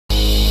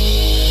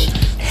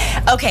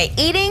Okay,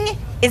 eating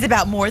is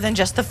about more than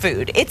just the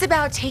food. It's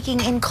about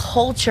taking in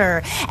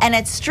culture. And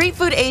at Street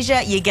Food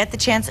Asia, you get the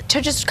chance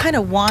to just kind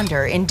of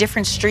wander in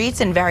different streets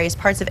in various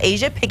parts of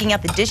Asia, picking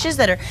out the dishes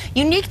that are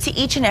unique to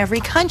each and every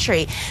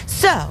country.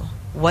 So,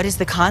 what is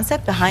the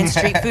concept behind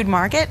Street Food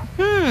Market?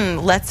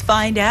 Let's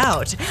find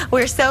out.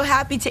 We're so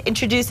happy to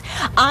introduce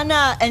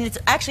Ana, and it's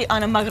actually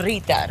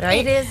Anamargarita,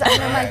 right? It is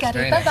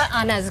Anamargarita, but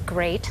Ana's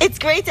great. It's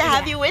great to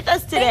have you with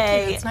us today.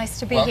 Thank you. It's nice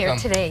to be here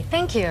today.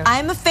 Thank you.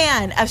 I'm a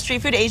fan of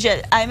Street Food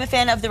Asia. I'm a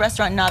fan of the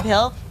restaurant Nob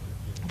Hill.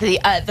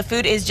 The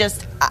food is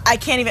just, I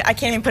can't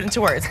even put it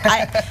into words.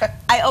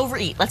 I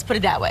overeat. Let's put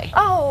it that way.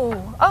 Oh,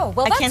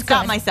 well, that's I can't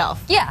stop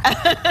myself. Yeah,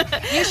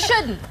 you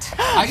shouldn't.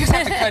 I just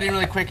have to cut in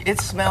really quick. It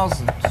smells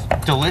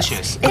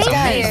delicious. It's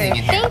Thank amazing.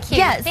 you. Thank you.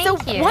 Yeah.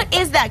 Thank you. What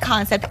is that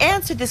concept?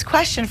 Answer this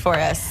question for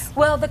us.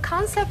 Well, the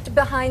concept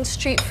behind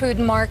Street Food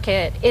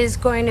Market is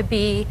going to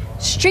be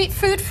street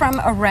food from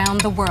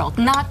around the world,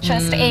 not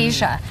just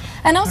Asia.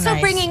 And also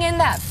bringing in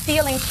that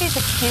feeling, please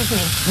excuse me,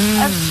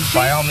 of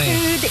street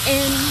food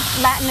in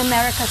Latin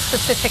America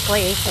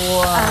specifically.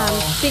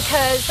 Wow.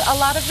 Because a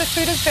lot of the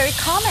food is very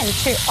common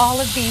to all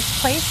of these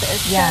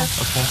places. Yeah.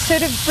 So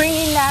sort of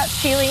bringing that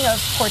feeling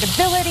of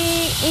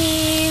portability,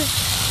 ease,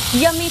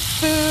 yummy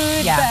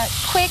food, but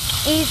quick,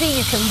 easy.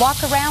 You can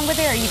walk around with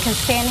it, or you can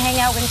stay and hang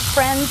out with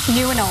friends,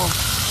 new and old.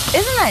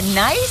 Isn't that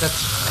nice?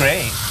 That's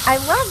great. I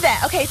love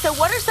that. Okay, so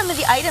what are some of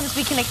the items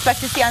we can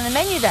expect to see on the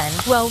menu then?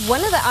 Well,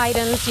 one of the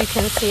items you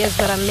can see is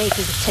what I'm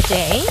making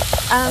today.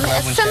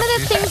 Some of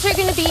the things are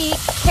going to be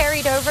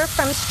carried over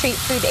from Street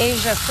Food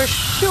Asia for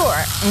sure.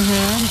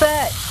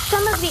 But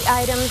some of the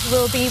items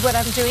will be what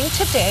I'm doing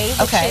today,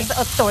 which is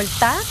a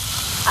torta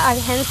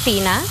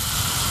argentina.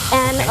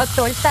 And a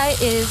torta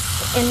is,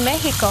 in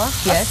Mexico,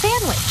 a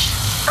sandwich.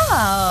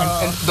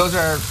 Oh. And those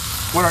are,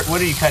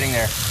 what are you cutting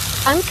there?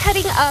 I'm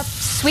cutting up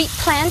sweet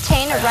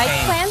plantain, a ripe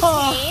plantain.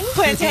 Oh,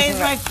 plantain's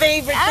my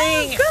favorite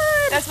thing. Oh,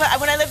 good. That's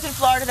what, when I lived in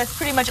Florida, that's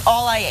pretty much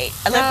all I ate.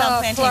 I lived on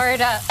plantain.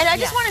 Florida. And I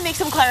just want to make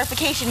some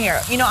clarification here.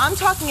 You know, I'm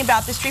talking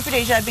about the Street Food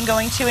Asia I've been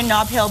going to in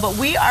Nob Hill, but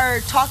we are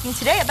talking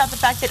today about the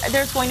fact that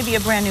there's going to be a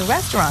brand new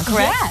restaurant,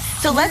 correct?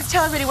 Yes. So let's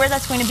tell everybody where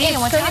that's going to be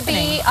and what's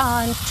happening. It's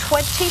going to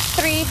be on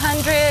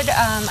 2300,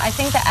 I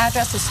think the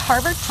address is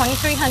Harvard,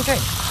 2300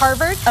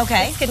 Harvard.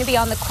 Okay. It's going to be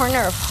on the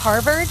corner of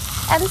Harvard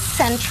and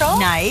Central.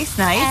 Nice,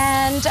 nice.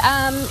 And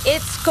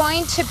it's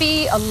going to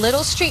be a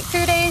little Street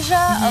Food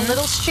Asia, a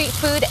little street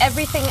food,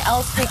 everything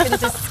else we can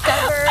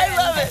discover. I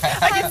love it.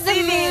 I can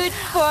see mood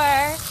for.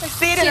 I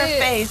see it in her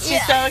face.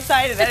 She's so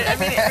excited. I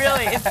mean, it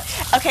really is.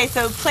 Okay,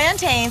 so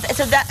plantains.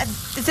 So that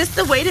is this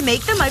the way to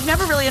make them? I've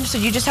never really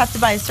understood. You just have to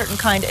buy a certain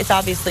kind. It's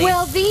obviously.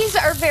 Well, these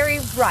are very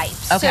ripe.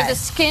 Okay. So the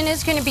skin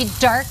is going to be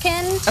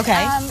darkened.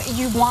 Okay.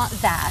 You want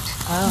that.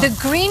 Oh. The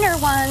greener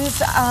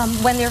ones,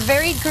 when they're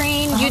very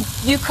green,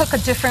 you cook a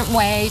different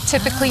way,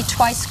 typically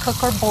twice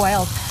cook or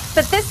boiled.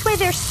 But this way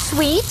they're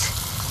sweet.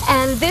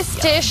 And this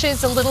dish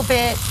is a little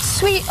bit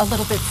sweet, a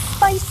little bit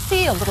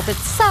spicy, a little bit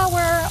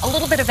sour, a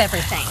little bit of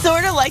everything.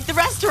 Sort of like the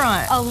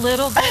restaurant. A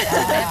little bit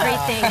of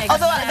everything. Exactly.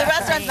 Although the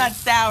restaurant's not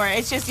sour,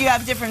 it's just you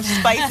have different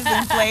spices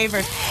and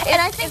flavors.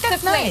 And I think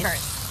that's the flavors.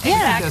 nice.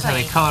 Yeah. That's how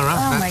they color up.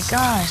 Oh my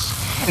gosh.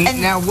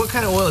 And now, what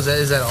kind of oil is that?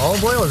 Is that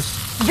olive oil?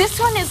 This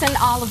one is an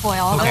olive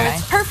oil. Okay.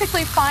 It's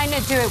perfectly fine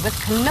to do it with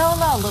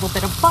canola, a little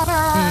bit of butter,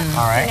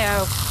 All right. you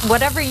know,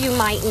 whatever you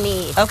might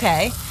need.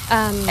 Okay.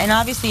 And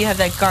obviously you have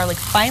that garlic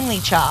finely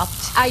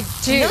chopped. I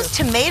do. And those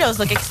tomatoes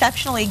look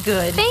exceptionally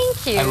good.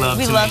 Thank you. I love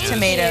We tomatoes. love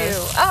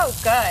tomatoes. Oh,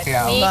 good.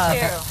 Yeah, Me love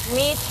too.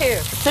 Me too.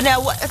 So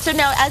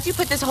now, as you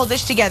put this whole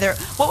dish together,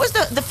 what was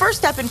the first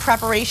step in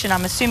preparation?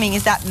 I'm assuming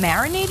is that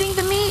marinating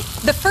the meat.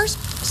 The first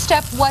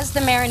step was the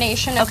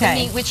marination of the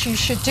meat, which you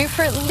should do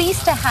for at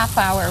least a half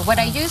hour. What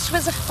I used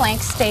was a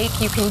flank steak.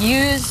 You can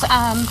use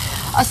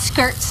a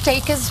skirt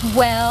steak as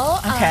well.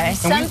 Okay.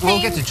 And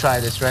we'll get to try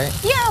this, right?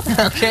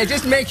 Yeah. Okay,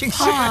 just making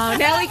sure. Oh,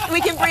 now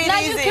we can breathe Now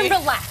easy. you can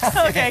relax.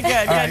 Okay,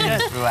 good, All right, good, good.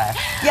 just relax.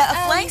 Yeah,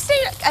 a flank steak.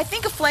 I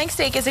think a flank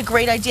steak is a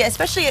great idea,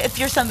 especially if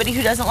you're somebody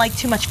who doesn't like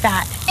too much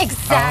fat.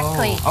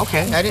 Exactly. Oh,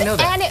 okay, I didn't know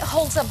that. And it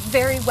holds up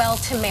very well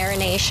to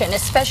marination,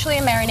 especially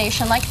a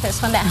marination like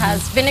this one that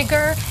has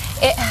vinegar,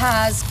 it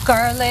has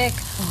garlic,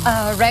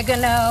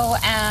 oregano,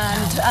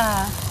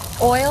 and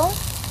oil,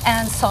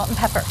 and salt and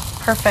pepper.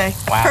 Perfect.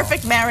 Wow.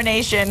 Perfect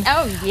marination.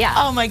 Oh, yeah.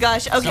 Oh my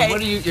gosh. Okay.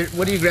 So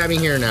what are you grabbing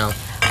here now?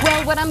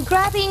 Well, what I'm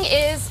grabbing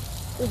is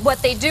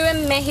what they do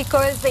in Mexico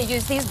is they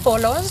use these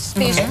bolos,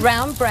 these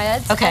round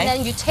breads, and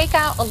then you take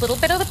out a little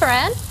bit of the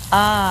bread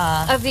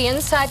of the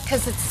inside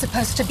because it's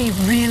supposed to be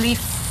really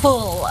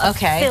full of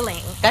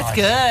filling. That's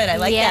good. I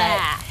like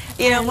that. Yeah.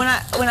 You know,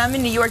 when I'm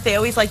in New York, they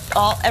always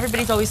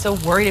everybody's always so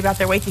worried about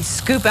their weight. They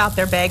scoop out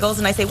their bagels,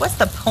 and I say, what's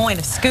the point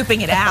of scooping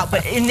it out?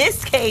 But in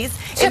this case,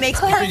 it makes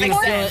perfect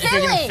sense. If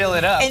you're going to fill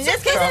it up. In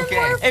this case,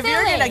 if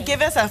you're going to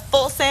give us a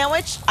full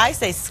sandwich, I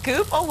say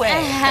scoop away.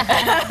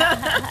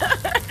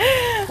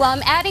 Well,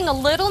 I'm adding a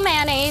little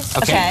mayonnaise to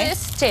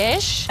this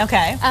dish.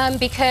 Okay.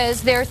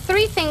 Because there are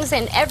 3 things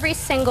in every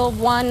single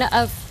one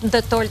of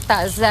the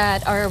tortas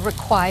that are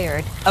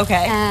required.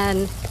 Okay.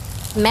 And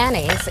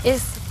mayonnaise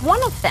is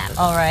one of them.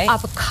 All right.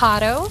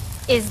 Avocado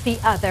is the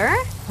other.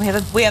 We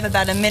have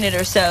about a minute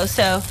or so,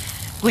 so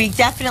we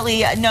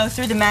definitely know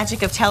through the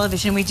magic of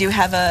television we do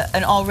have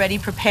an already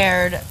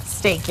prepared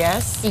steak,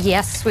 yes?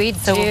 Yes, we do.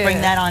 So we'll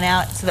bring that on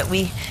out so that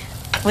we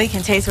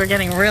can taste. We're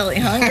getting really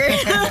hungry.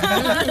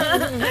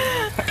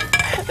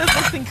 This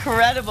looks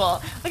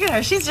incredible. Look at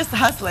her. She's just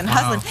hustling.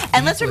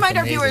 And let's remind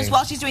our viewers,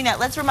 while she's doing that,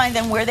 let's remind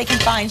them where they can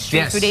find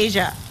Street Food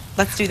Asia.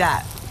 Let's do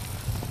that.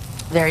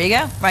 There you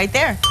go, right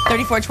there.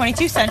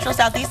 3422 Central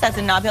Southeast, that's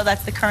in Nob Hill,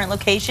 that's the current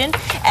location.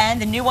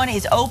 And the new one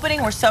is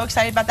opening. We're so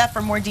excited about that.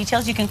 For more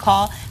details, you can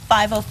call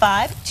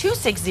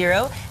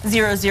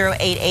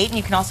 505-260-0088. And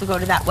you can also go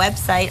to that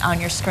website on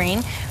your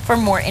screen for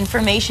more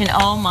information.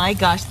 Oh my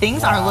gosh,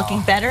 things are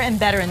looking better and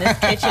better in this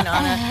kitchen,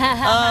 Anna.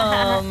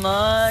 Oh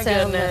my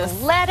goodness.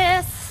 Some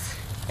lettuce.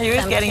 Are you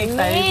getting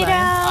excited?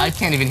 I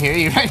can't even hear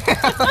you right now.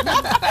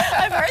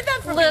 I've heard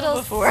that from people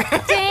before.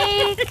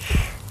 Steak.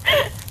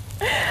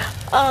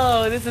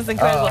 Oh, this is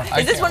incredible.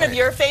 Is this one of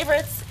your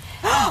favorites?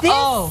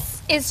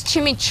 This is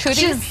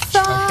chimichurri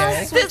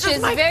sauce, which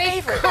is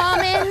very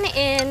common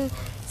in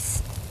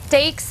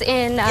steaks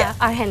in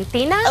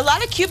Argentina. A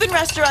lot of Cuban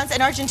restaurants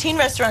and Argentine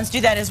restaurants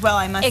do that as well,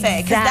 I must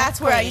say, because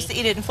that's where I used to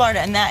eat it in Florida,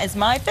 and that is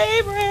my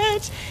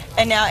favorite.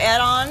 And now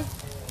add on.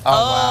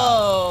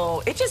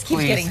 Wow. It just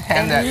keeps Please, getting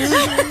hand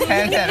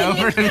that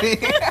over to me.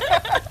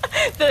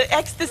 The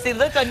ecstasy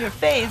look on your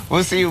face.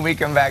 We'll see you when we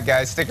come back,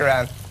 guys. Stick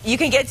around. You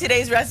can get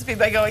today's recipe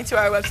by going to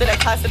our website at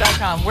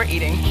casa.com. We're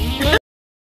eating.